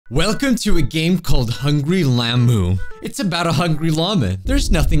Welcome to a game called Hungry Lamu. It's about a hungry llama. There's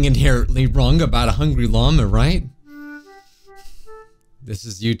nothing inherently wrong about a hungry llama, right? This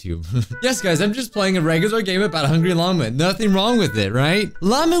is YouTube. Yes, guys, I'm just playing a regular game about a hungry llama. Nothing wrong with it, right?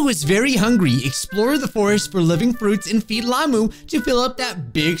 Lamu was very hungry. Explore the forest for living fruits and feed Lamu to fill up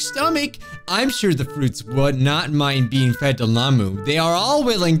that big stomach. I'm sure the fruits would not mind being fed to Lamu. They are all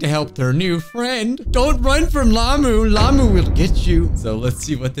willing to help their new friend. Don't run from Lamu. Lamu will get you. So let's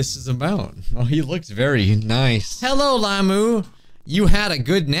see what this is about. Oh, he looks very nice. Hello, Lamu. You had a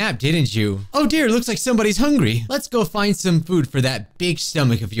good nap, didn't you? Oh dear, looks like somebody's hungry. Let's go find some food for that big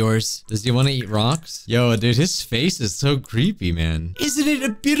stomach of yours. Does he want to eat rocks? Yo, dude, his face is so creepy, man. Isn't it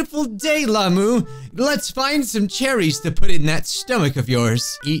a beautiful day, Lamu? Let's find some cherries to put in that stomach of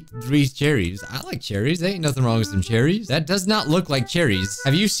yours. Eat 3 cherries. I like cherries. There ain't nothing wrong with some cherries. That does not look like cherries.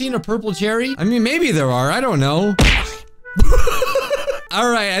 Have you seen a purple cherry? I mean, maybe there are. I don't know.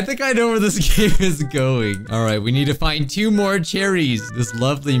 Alright, I think I know where this game is going. Alright, we need to find 2 more cherries. This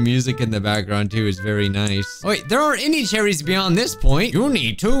lovely music in the background, too, is very nice. Oh, wait, there aren't any cherries beyond this point. You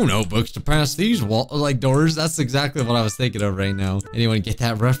need 2 notebooks to pass these doors. That's exactly what I was thinking of right now. Anyone get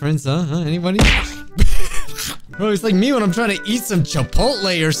that reference? Anybody? Bro, it's like me when I'm trying to eat some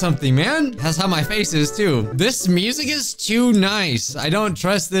Chipotle or something, man. That's how my face is, too. This music is too nice. I don't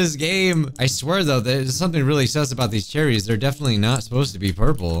trust this game. I swear, though, there's something really sus about these cherries. They're definitely not supposed to be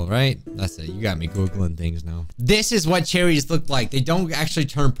purple, right? That's it. You got me Googling things now. This is what cherries look like. They don't actually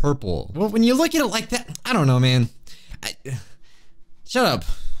turn purple. Well, when you look at it like that, I don't know, man. Shut up.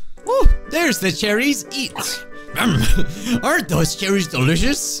 Woo, there's the cherries. Eat. Aren't those cherries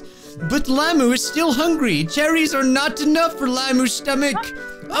delicious? But Lamu is still hungry. Cherries are not enough for Lamu's stomach.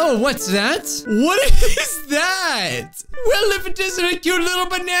 Oh, what's that? What is that? Well, if it isn't a cute little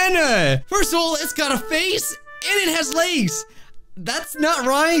banana. First of all, it's got a face and it has legs. That's not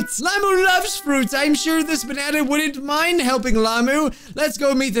right. Lamu loves fruits. I'm sure this banana wouldn't mind helping Lamu. Let's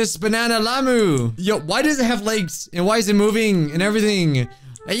go meet this banana Lamu. Yo, why does it have legs? And why is it moving and everything?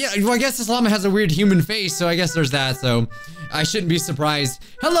 Yeah, well, I guess this llama has a weird human face, so I guess there's that, so I shouldn't be surprised.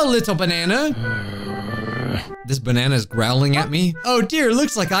 Hello, little banana. This banana is growling at me. Oh dear,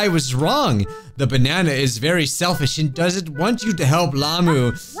 looks like I was wrong. The banana is very selfish and doesn't want you to help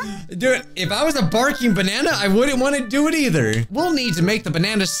Lamu. Dude, if I was a barking banana, I wouldn't want to do it either. We'll need to make the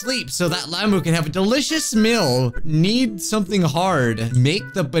banana sleep so that Lamu can have a delicious meal. Need something hard.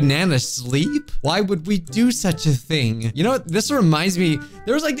 Make the banana sleep? Why would we do such a thing? You know what? This reminds me,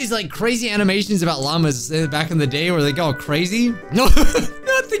 there was like these crazy animations about llamas back in the day where they go crazy. No, not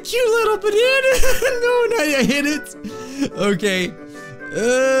the cute little banana. No, now I hit it. Okay.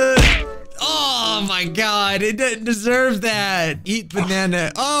 Oh my god, it didn't deserve that. Eat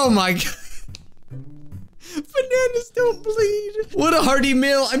banana. Oh my god. Bananas don't bleed. What a hearty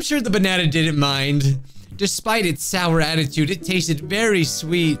meal. I'm sure the banana didn't mind. Despite its sour attitude, it tasted very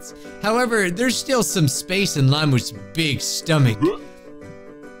sweet. However, there's still some space in Lamu's big stomach.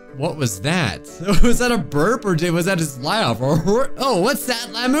 What was that? Was that a burp or was that his laugh? Oh, what's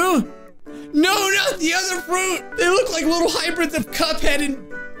that, Lamu? No, not the other fruit. They look like little hybrids of Cuphead and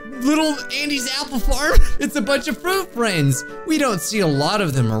Little Andy's Apple Farm. It's a bunch of fruit friends. We don't see a lot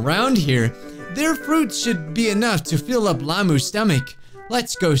of them around here. Their fruits should be enough to fill up Lamu's stomach.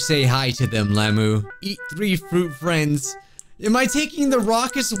 Let's go say hi to them, Lamu. Eat 3 fruit friends. Am I taking the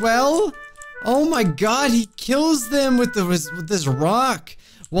rock as well? Oh my god, he kills them with this rock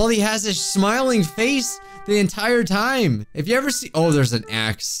while he has a smiling face the entire time. If you ever see— oh, there's an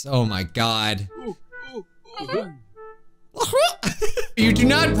axe. Oh my god. You do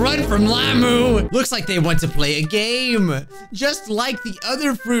not run from Lamu. Looks like they want to play a game. Just like the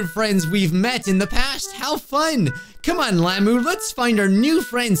other fruit friends we've met in the past. How fun. Come on, Lamu. Let's find our new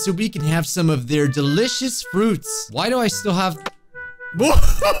friends so we can have some of their delicious fruits. Why do I still have—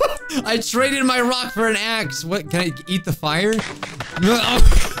 I traded my rock for an axe. What, can I eat the fire?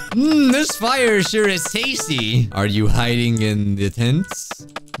 This fire sure is tasty. Are you hiding in the tents?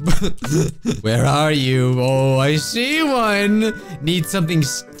 Where are you? Oh, I see one. Need something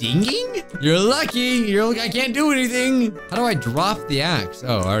stinging? You're lucky. I can't do anything. How do I drop the axe?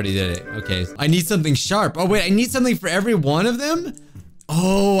 Oh, I already did it. Okay. I need something sharp. Oh, wait. I need something for every one of them?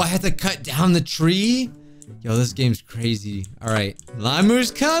 Oh, I have to cut down the tree? Yo, this game's crazy. All right. Lamu's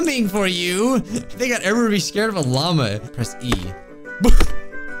coming for you. I think I'd ever be scared of a llama. Press E. Look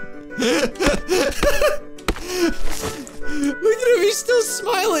at him, he's still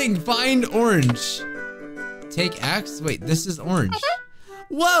smiling. Find orange. Take axe. Wait, this is orange.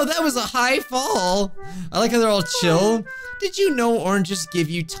 Whoa, that was a high fall. I like how they're all chill. Did you know oranges give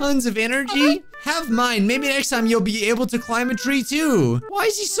you tons of energy? Have mine. Maybe next time you'll be able to climb a tree too. Why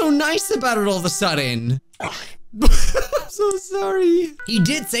is he so nice about it all of a sudden? I'm so sorry. He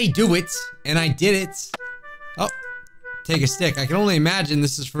did say do it, and I did it. Oh, take a stick. I can only imagine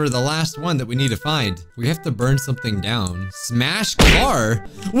this is for the last one that we need to find. We have to burn something down. Smash car?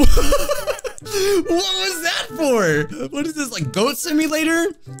 What was that for? What is this, like Goat Simulator?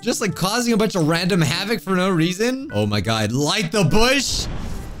 Just like causing a bunch of random havoc for no reason? Oh my god, light the bush?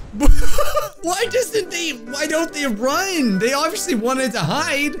 Why don't they run? They obviously wanted to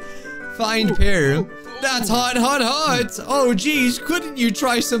hide. Find pear. That's hot, hot, hot. Oh geez, couldn't you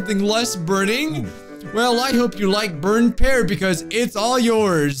try something less burning? Well, I hope you like burned pear because it's all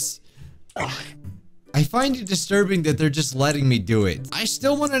yours. I find it disturbing that they're just letting me do it. I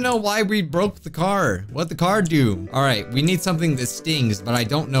still want to know why we broke the car. What'd the car do? All right, we need something that stings, but I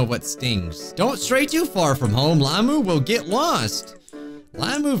don't know what stings. Don't stray too far from home. Lamu will get lost.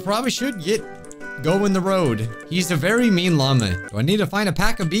 Lamu probably should go in the road. He's a very mean llama. Do I need to find a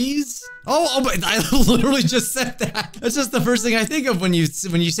pack of bees? Oh, but I literally just said that. That's just the first thing I think of when you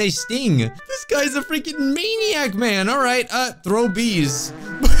say sting. This guy's a freaking maniac, man. All right, throw bees.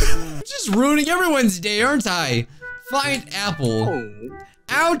 Just ruining everyone's day, aren't I? Find apple.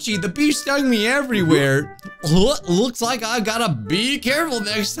 Ouchie, the bee stung me everywhere. Looks like I gotta be careful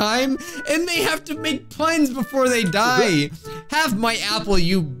next time. And they have to make puns before they die. Have my apple,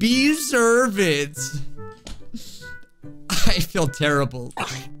 you bee servant. I feel terrible.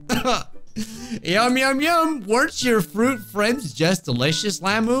 Yum, yum, yum. Weren't your fruit friends just delicious,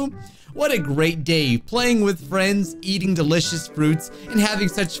 Lamu? What a great day, playing with friends, eating delicious fruits, and having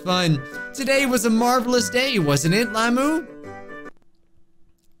such fun. Today was a marvelous day, wasn't it, Lamu?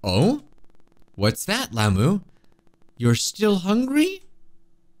 Oh? What's that, Lamu? You're still hungry?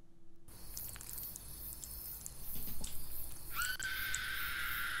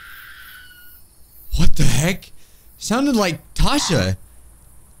 What the heck? Sounded like Tasha.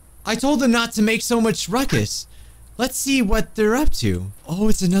 I told them not to make so much ruckus. Let's see what they're up to. Oh,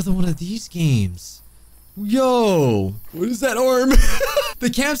 it's another one of these games. Yo, what is that arm? The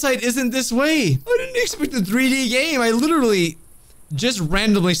campsite isn't this way. I didn't expect a 3D game. I literally just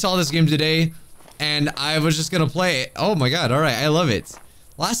randomly saw this game today and I was just gonna play it. Oh my god, all right, I love it.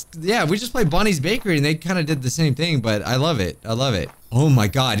 Yeah, we just played Bonnie's Bakery and they kind of did the same thing, but I love it. I love it. Oh my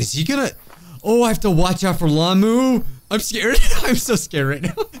god, is he gonna... Oh, I have to watch out for Lamu. I'm scared. I'm so scared right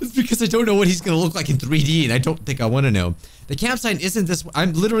now. It's because I don't know what he's gonna look like in 3D and I don't think I want to know. The campsite isn't this...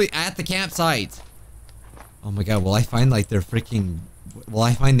 I'm literally at the campsite. Oh my god, will I find like their freaking... Will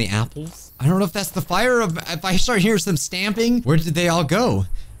I find the apples? I don't know if that's the fire of... If I start hearing some stamping, where did they all go?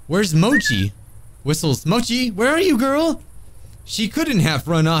 Where's Mochi? Whistles. Mochi, where are you, girl? She couldn't have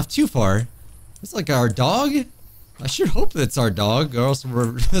run off too far. It's like our dog. I sure hope that's our dog, or else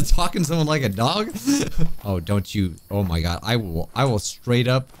we're talking to someone like a dog. Oh, don't you... Oh my god, I will straight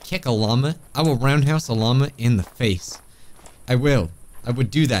up kick a llama. I will roundhouse a llama in the face. I will. I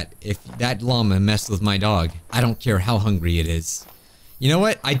would do that if that llama messed with my dog. I don't care how hungry it is. You know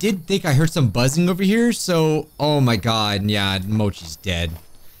what? I did think I heard some buzzing over here, so... Oh my god, yeah, Mochi's dead.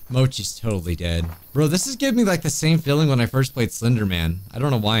 Mochi's totally dead. Bro, this is giving me like the same feeling when I first played Slender Man. I don't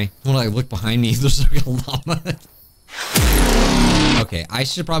know why. When I look behind me, there's like a llama. Okay, I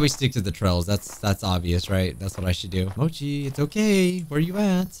should probably stick to the trails. That's obvious, right? That's what I should do. Mochi, it's okay. Where are you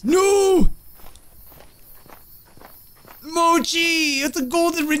at? No! Mochi! It's a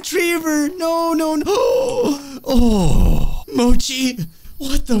golden retriever! No, no, no! Oh! Mochi!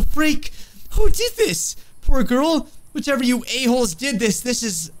 What the freak? Who did this? Poor girl. Whichever you a-holes did this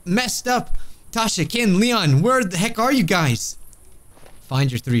is messed up. Tasha, Ken, Leon, where the heck are you guys?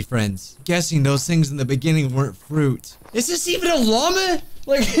 Find your 3 friends. Guessing those things in the beginning weren't fruit. Is this even a llama?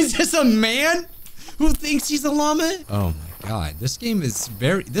 Like, is this a man who thinks he's a llama? Oh my god, this game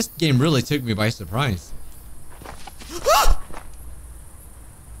really took me by surprise.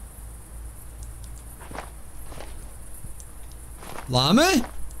 Llama?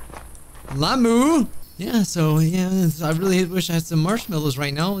 Lamu? Yeah, so, yeah, I really wish I had some marshmallows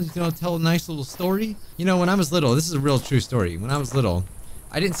right now. You know, tell a nice little story. You know, when I was little, this is a real true story. When I was little,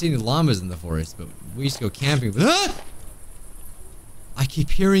 I didn't see any llamas in the forest, but we used to go camping. But, I keep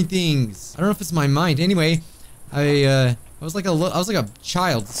hearing things. I don't know if it's my mind. Anyway, I was like a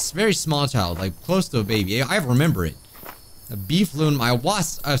child, a very small child, like close to a baby. I remember it. A bee flew in my a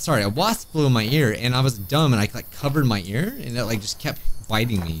wasp flew in my ear, and I was dumb, and I like covered my ear, and it like just kept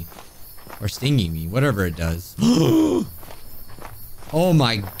biting me. Or stinging me, whatever it does. Oh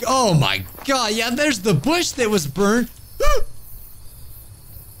my god, yeah, there's the bush that was burned.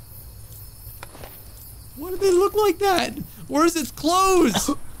 they look like that? Where's its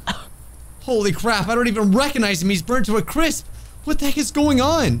clothes? Holy crap, I don't even recognize him. He's burnt to a crisp. What the heck is going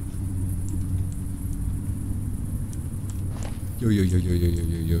on? Yo, yo, yo, yo, yo,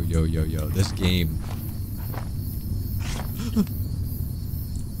 yo, yo, yo, yo, yo, this game.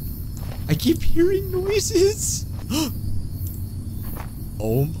 I keep hearing noises.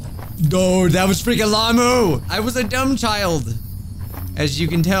 Oh, no, that was freaking Lamu. I was a dumb child. As you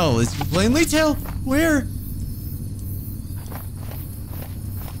can tell, as you plainly tell, where?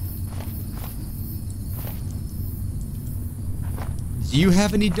 Do you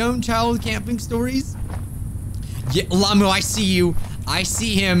have any dumb child camping stories? Yeah, Lamu, I see you. I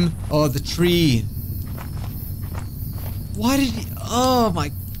see him. Oh, the tree. Why did he? Oh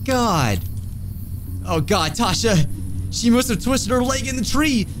my God. Oh God, Tasha. She must have twisted her leg in the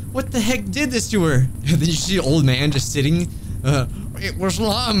tree. What the heck did this to her? And then you see an old man just sitting. It was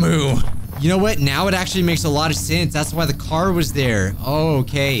Lamu. You know what? Now it actually makes a lot of sense. That's why the car was there. Oh,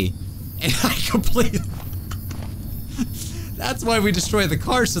 okay. And I completely... That's why we destroyed the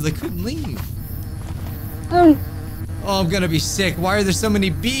car, so they couldn't leave. Oh, I'm gonna be sick. Why are there so many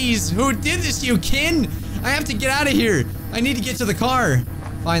bees? Who did this to you, Kin? I have to get out of here. I need to get to the car.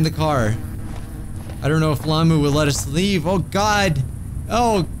 Find the car. I don't know if Lamu will let us leave. Oh, God.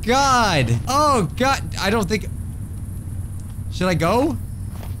 Oh, God. Oh, God. I don't think... Should I go?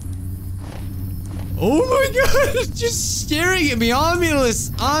 Oh, my God. It's just staring at me ominously.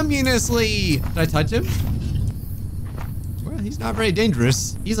 Did I touch him? Well, he's not very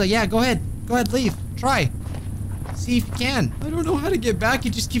dangerous. He's like, yeah, go ahead. Go ahead, leave. Try. See if you can. I don't know how to get back.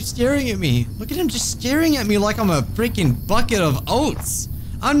 He just keeps staring at me. Look at him just staring at me like I'm a freaking bucket of oats.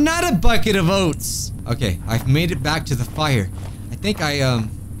 I'm not a bucket of oats. Okay, I've made it back to the fire. I think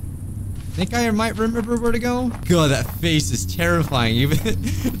I might remember where to go. God, that face is terrifying. Even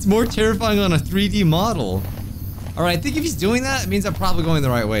it's more terrifying on a 3D model. All right, I think if he's doing that, it means I'm probably going the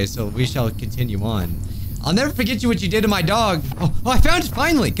right way. So we shall continue on. I'll never forget you what you did to my dog. Oh, I found it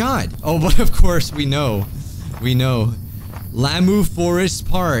finally. God. Oh, but of course we know. We know. Lamu Forest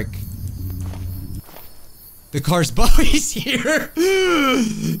Park. The car's Bobby's here.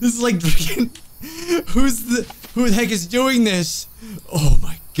 This is like freaking. Who the heck is doing this? Oh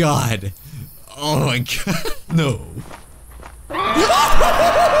my God. Oh my God. No.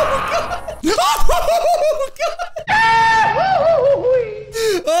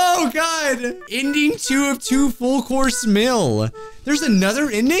 Oh God. Ending 2 of 2 full course meal. There's another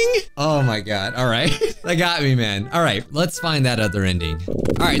ending? Oh my God. All right. That got me, man. All right. Let's find that other ending.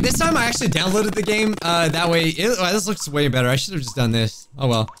 All right. This time I actually downloaded the game. That way, this looks way better. I should have just done this. Oh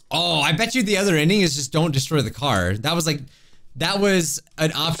well. Oh, I bet you the other ending is just don't destroy the car. That was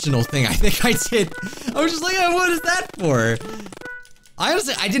an optional thing. I think I did. I was just like, oh, what is that for?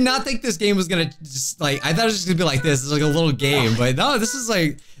 Honestly, I did not think this game was gonna just like, I thought it was just gonna be like this. It's like a little game, but no, this is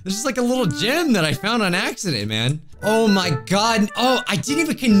like a little gem that I found on accident, man. Oh my God. Oh, I didn't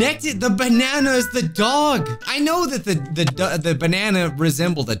even connect it. The banana is the dog. I know that the banana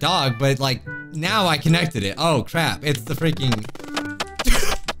resembled a dog, but like now I connected it. Oh crap. It's the freaking...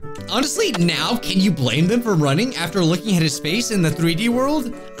 Honestly, now can you blame them for running after looking at his face in the 3D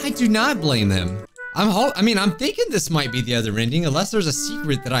world? I do not blame them. I'm thinking this might be the other ending, unless there's a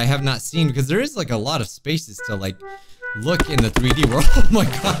secret that I have not seen, because there is like a lot of spaces to like look in the 3D world. Oh my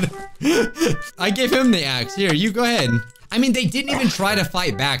God. I gave him the axe. Here, you go ahead. I mean, they didn't even try to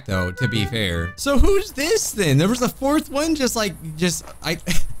fight back though, to be fair. So who's this then? There was a fourth one,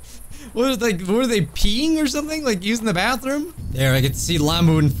 were they peeing or something? Like using the bathroom? There, I get to see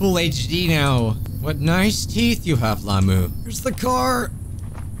Lamu in full HD now. What nice teeth you have, Lamu. Here's the car.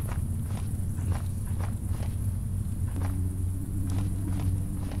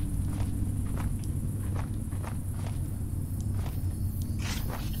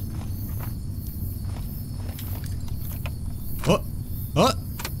 Oh.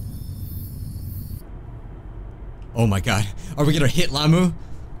 Oh my God. Are we gonna hit Lamu?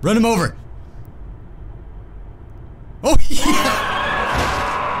 Run him over. Oh yeah.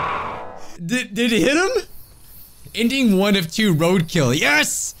 Did it hit him? Ending 1 of 2 roadkill.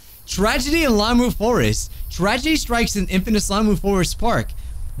 Yes! Tragedy in Lamu Forest. Tragedy strikes in infamous Lamu Forest Park.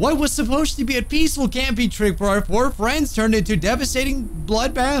 What was supposed to be a peaceful camping trip for our 4 friends turned into a devastating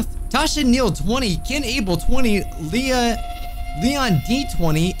bloodbath. Tasha Neal 20, Ken Abel 20, Leon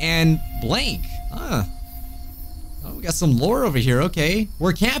D20, and blank. Oh, we got some lore over here. Okay.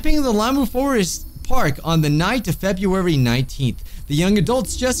 We're camping in the Lamu Forest Park on the night of February 19th. The young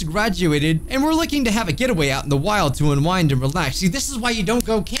adults just graduated, and we're looking to have a getaway out in the wild to unwind and relax. See, this is why you don't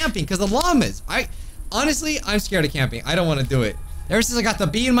go camping, because of llamas. Honestly, I'm scared of camping. I don't want to do it. Ever since I got the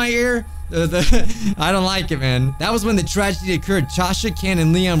bee in my ear, I don't like it, man. That was when the tragedy occurred. Tasha, Ken,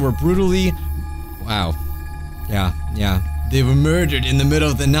 and Leon were brutally... Wow. Yeah. They were murdered in the middle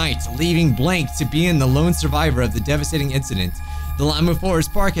of the night, leaving Blank to be the lone survivor of the devastating incident. The Lamu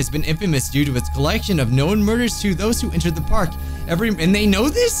Forest Park has been infamous due to its collection of known murders to those who entered the park. And they know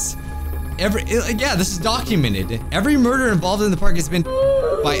this? Yeah, this is documented. Every murder involved in the park has been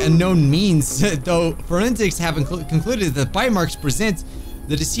by unknown means, though forensics have concluded that the bite marks present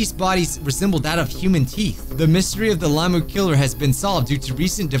the deceased bodies resemble that of human teeth. The mystery of the Lamu killer has been solved due to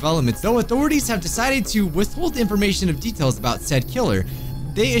recent developments, though authorities have decided to withhold information of details about said killer.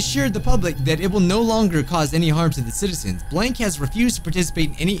 They assured the public that it will no longer cause any harm to the citizens. Blank has refused to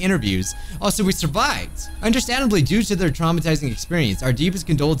participate in any interviews. Also, we survived. Understandably, due to their traumatizing experience, our deepest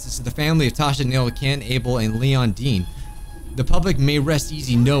condolences to the family of Tasha, Neil, Ken, Abel, and Leon Dean. The public may rest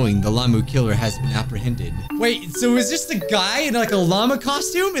easy knowing the Lamu killer has been apprehended. Wait, so is this the guy in like a llama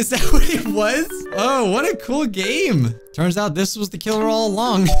costume? Is that what it was? Oh, what a cool game. Turns out this was the killer all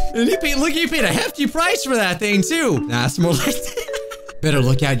along. And you paid a hefty price for that thing too. Nah, it's more like better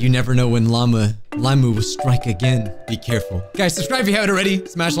look out, you never know when Lamu will strike again. Be careful. Guys, subscribe if you haven't already.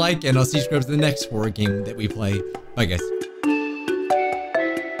 Smash like, and I'll see you in the next horror game that we play. Bye, guys.